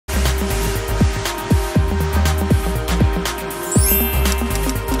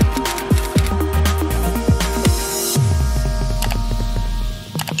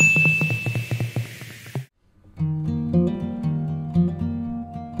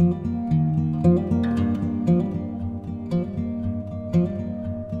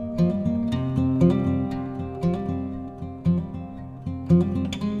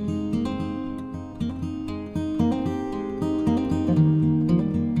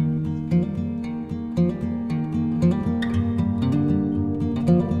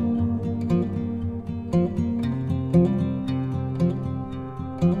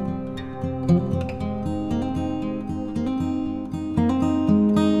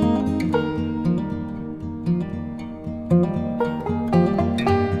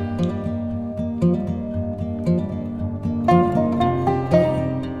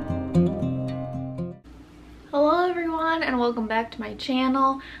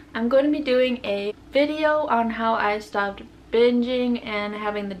channel. I'm going to be doing a video on how I stopped binging and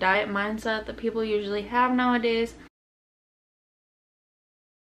having the diet mindset that people usually have nowadays.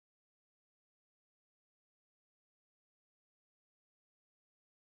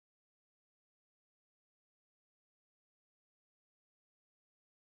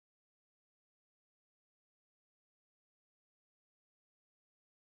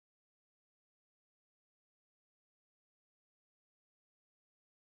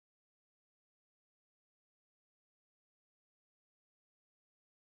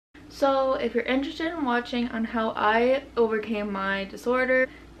 So if you're interested in watching on how I overcame my disorder,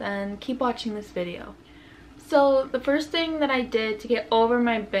 then keep watching this video. So the first thing that I did to get over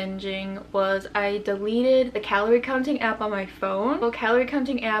my binging was I deleted the calorie counting app on my phone. So calorie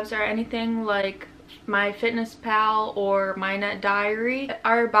counting apps are anything like MyFitnessPal or MyNetDiary.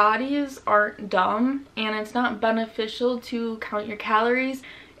 Our bodies aren't dumb and it's not beneficial to count your calories.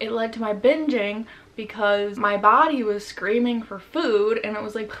 It led to my binging because my body was screaming for food and it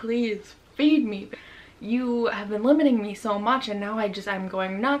was like, please feed me. You have been limiting me so much and now I'm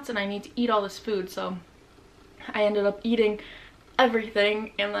going nuts and I need to eat all this food. So I ended up eating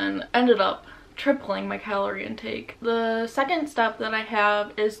everything and then ended up tripling my calorie intake. The second step that I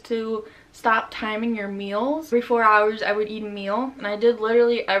have is to stop timing your meals. Every 4 hours I would eat a meal, and I did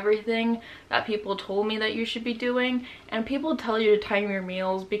literally everything that people told me that you should be doing. And people tell you to time your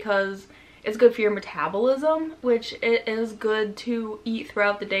meals because it's good for your metabolism, which it is good to eat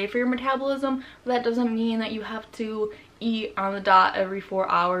throughout the day for your metabolism, but that doesn't mean that you have to eat on the dot every 4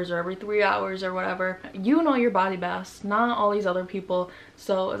 hours or every 3 hours or whatever. You know your body best, not all these other people.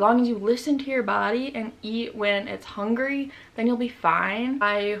 So as long as you listen to your body and eat when it's hungry, then you'll be fine.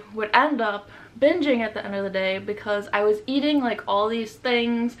 I would end up binging at the end of the day because I was eating like all these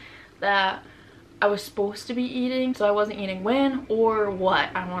things that I was supposed to be eating, so I wasn't eating when or what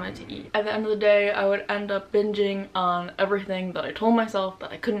I wanted to eat. At the end of the day, I would end up binging on everything that I told myself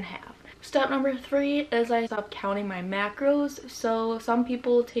that I couldn't have. Step number 3 is I stopped counting my macros. So some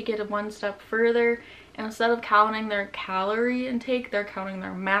people take it one step further, and instead of counting their calorie intake, they're counting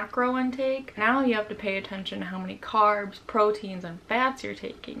their macro intake. Now you have to pay attention to how many carbs, proteins, and fats you're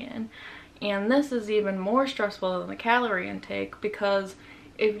taking in. And this is even more stressful than the calorie intake, because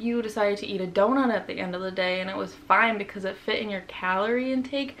if you decided to eat a donut at the end of the day and it was fine because it fit in your calorie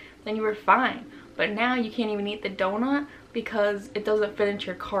intake, then you were fine. But now you can't even eat the donut because it doesn't fit into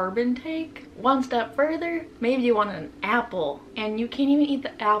your carb intake. One step further, maybe you want an apple and you can't even eat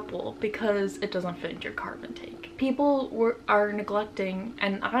the apple because it doesn't fit into your carb intake. People are neglecting,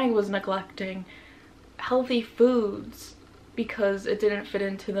 and I was neglecting, healthy foods because it didn't fit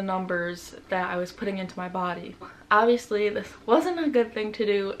into the numbers that I was putting into my body. Obviously, this wasn't a good thing to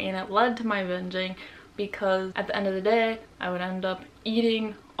do, and it led to my binging because at the end of the day, I would end up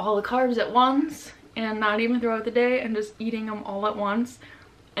eating all the carbs at once and not even throughout the day, and just eating them all at once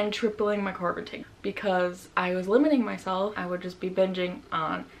and tripling my carb intake. Because I was limiting myself, I would just be binging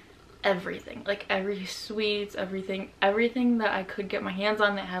on everything, like every sweets, everything that I could get my hands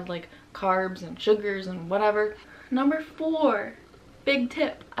on that had like carbs and sugars and whatever. Number 4, big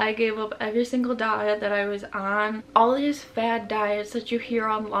tip. I gave up every single diet that I was on. All these fad diets that you hear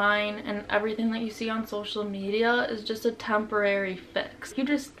online and everything that you see on social media is just a temporary fix. You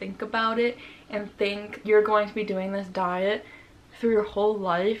just think about it and think you're going to be doing this diet through your whole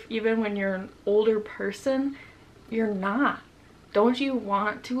life, even when you're an older person. You're not. Don't you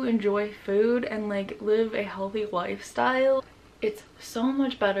want to enjoy food and like live a healthy lifestyle? It's so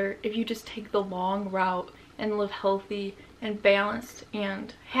much better if you just take the long route and live healthy and balanced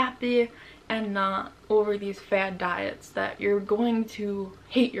and happy, and not over these fad diets that you're going to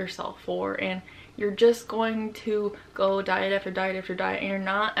hate yourself for, and you're just going to go diet after diet after diet, and you're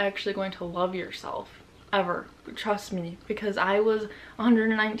not actually going to love yourself ever. Trust me, because I was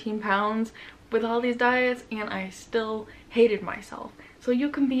 119 pounds with all these diets and I still hated myself. So you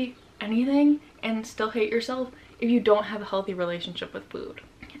can be anything and still hate yourself if you don't have a healthy relationship with food.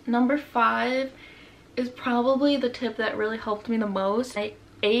 Number 5 is probably the tip that really helped me the most. I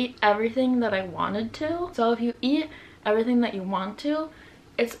ate everything that I wanted to. So if you eat everything that you want to,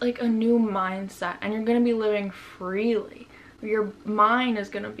 it's like a new mindset and you're gonna be living freely. Your mind is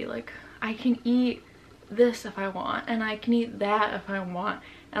gonna be like, I can eat this if I want, and I can eat that if I want,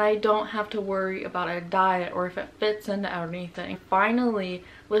 and I don't have to worry about a diet or if it fits into anything. Finally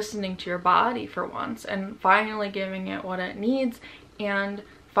listening to your body for once and finally giving it what it needs, and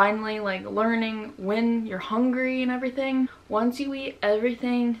finally like learning when you're hungry and everything. Once you eat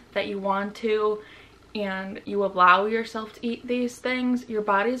everything that you want to and you allow yourself to eat these things, your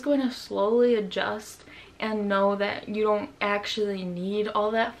body is going to slowly adjust and know that you don't actually need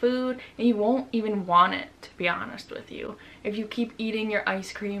all that food, and you won't even want it, to be honest with you. If you keep eating your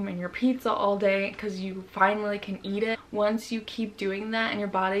ice cream and your pizza all day because you finally can eat it, once you keep doing that and your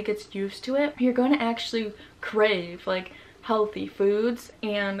body gets used to it, you're going to actually crave like healthy foods,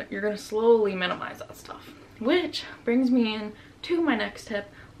 and you're going to slowly minimize that stuff. Which brings me in to my next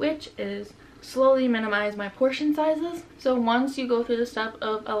tip, which is slowly minimize my portion sizes. So once you go through the step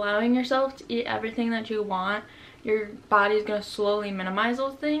of allowing yourself to eat everything that you want, your body is going to slowly minimize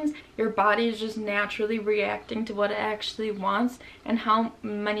those things. Your body is just naturally reacting to what it actually wants and how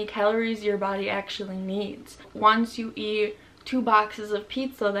many calories your body actually needs. Once you eat 2 boxes of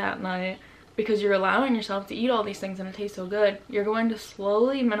pizza that night because you're allowing yourself to eat all these things and it tastes so good, you're going to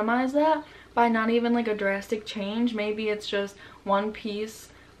slowly minimize that by not even like a drastic change. Maybe it's just 1 piece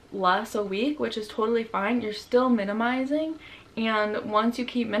less a week, which is totally fine. You're still minimizing, and once you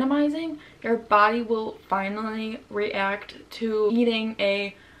keep minimizing, your body will finally react to eating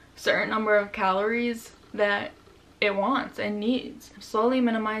a certain number of calories that it wants and needs. Slowly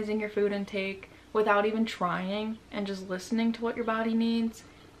minimizing your food intake without even trying and just listening to what your body needs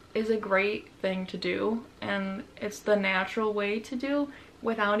is a great thing to do, and it's the natural way to do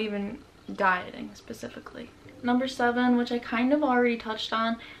without even dieting specifically. Number 7, which I kind of already touched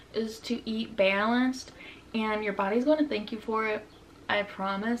on, is to eat balanced, and your body's going to thank you for it, I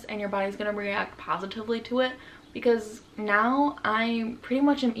promise, and your body's going to react positively to it, because now I pretty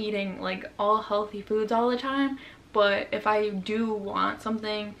much am eating like all healthy foods all the time, but if I do want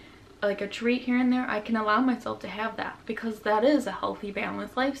something like a treat here and there, I can allow myself to have that, because that is a healthy,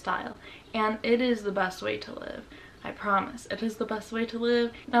 balanced lifestyle, and it is the best way to live. I promise, it is the best way to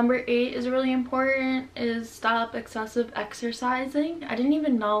live. Number 8 is really important, is stop excessive exercising. I didn't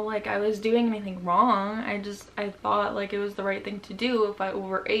even know like I was doing anything wrong. I thought like it was the right thing to do. If I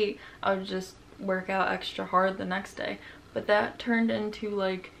overate, I would just work out extra hard the next day. But that turned into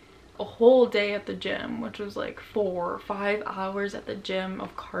like a whole day at the gym, which was like 4 or 5 hours at the gym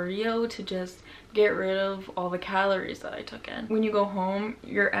of cardio to just get rid of all the calories that I took in. When you go home,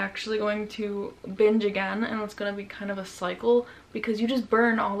 you're actually going to binge again, and it's going to be kind of a cycle because you just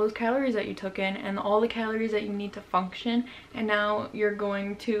burn all those calories that you took in and all the calories that you need to function, and now you're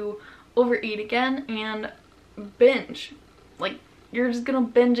going to overeat again and binge. Like, you're just gonna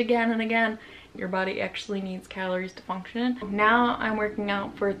binge again and again. Your body actually needs calories to function. Now I'm working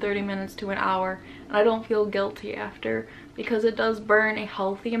out for 30 minutes to an hour, and I don't feel guilty after, because it does burn a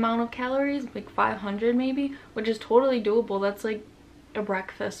healthy amount of calories, like 500 maybe, which is totally doable. That's like a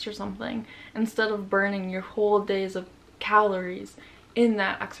breakfast or something, instead of burning your whole days of calories in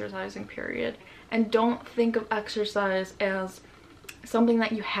that exercising period. And don't think of exercise as something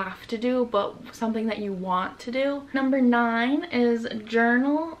that you have to do, but something that you want to do. Number 9 is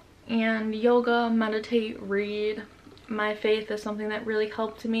journal and yoga, meditate, read. My faith is something that really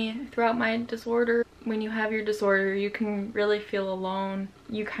helped me throughout my disorder. When you have your disorder, you can really feel alone.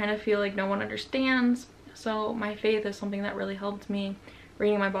 You kind of feel like no one understands. So my faith is something that really helped me.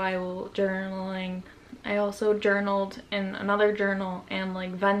 Reading my Bible, journaling. I also journaled in another journal and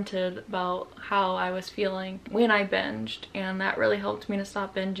like vented about how I was feeling when I binged, and that really helped me to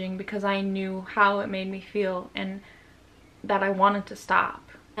stop binging, because I knew how it made me feel and that I wanted to stop.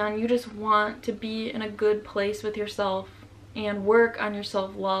 And you just want to be in a good place with yourself and work on your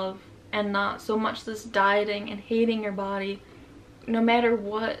self-love, and not so much this dieting and hating your body. No matter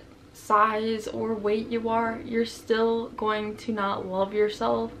what size or weight you are, you're still going to not love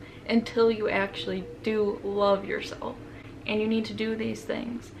yourself until you actually do love yourself. And you need to do these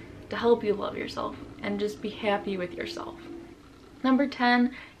things to help you love yourself and just be happy with yourself. Number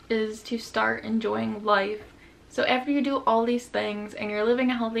 10 is to start enjoying life. So after you do all these things and you're living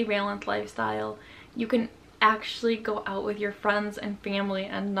a healthy, balanced lifestyle, you can actually go out with your friends and family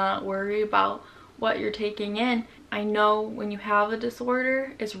and not worry about what you're taking in. I know when you have a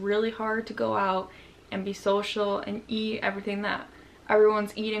disorder, it's really hard to go out and be social and eat everything that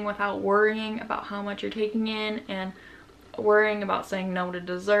everyone's eating without worrying about how much you're taking in, and worrying about saying no to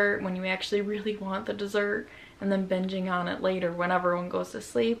dessert when you actually really want the dessert, and then binging on it later when everyone goes to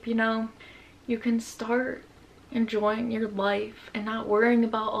sleep, you know. You can start enjoying your life and not worrying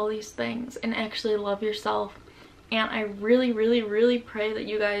about all these things and actually love yourself. And I really, really, really pray that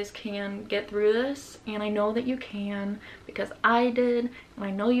you guys can get through this, and I know that you can, because I did, and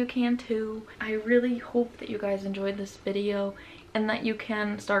I know you can too. I really hope that you guys enjoyed this video and that you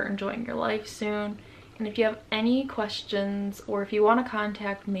can start enjoying your life soon. And if you have any questions, or if you want to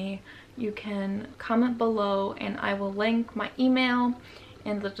contact me, you can comment below, and I will link my email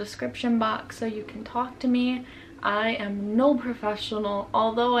in the description box so you can talk to me. I am no professional.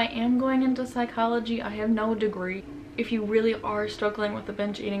 Although I am going into psychology, I have no degree. If you really are struggling with a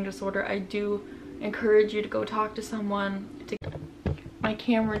binge eating disorder, I do encourage you to go talk to someone. My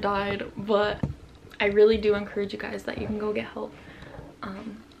camera died, but I really do encourage you guys that you can go get help.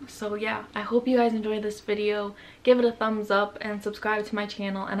 So yeah, I hope you guys enjoyed this video. Give it a thumbs up and subscribe to my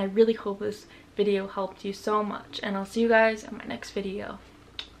channel, and I really hope this video helped you so much, and I'll see you guys in my next video.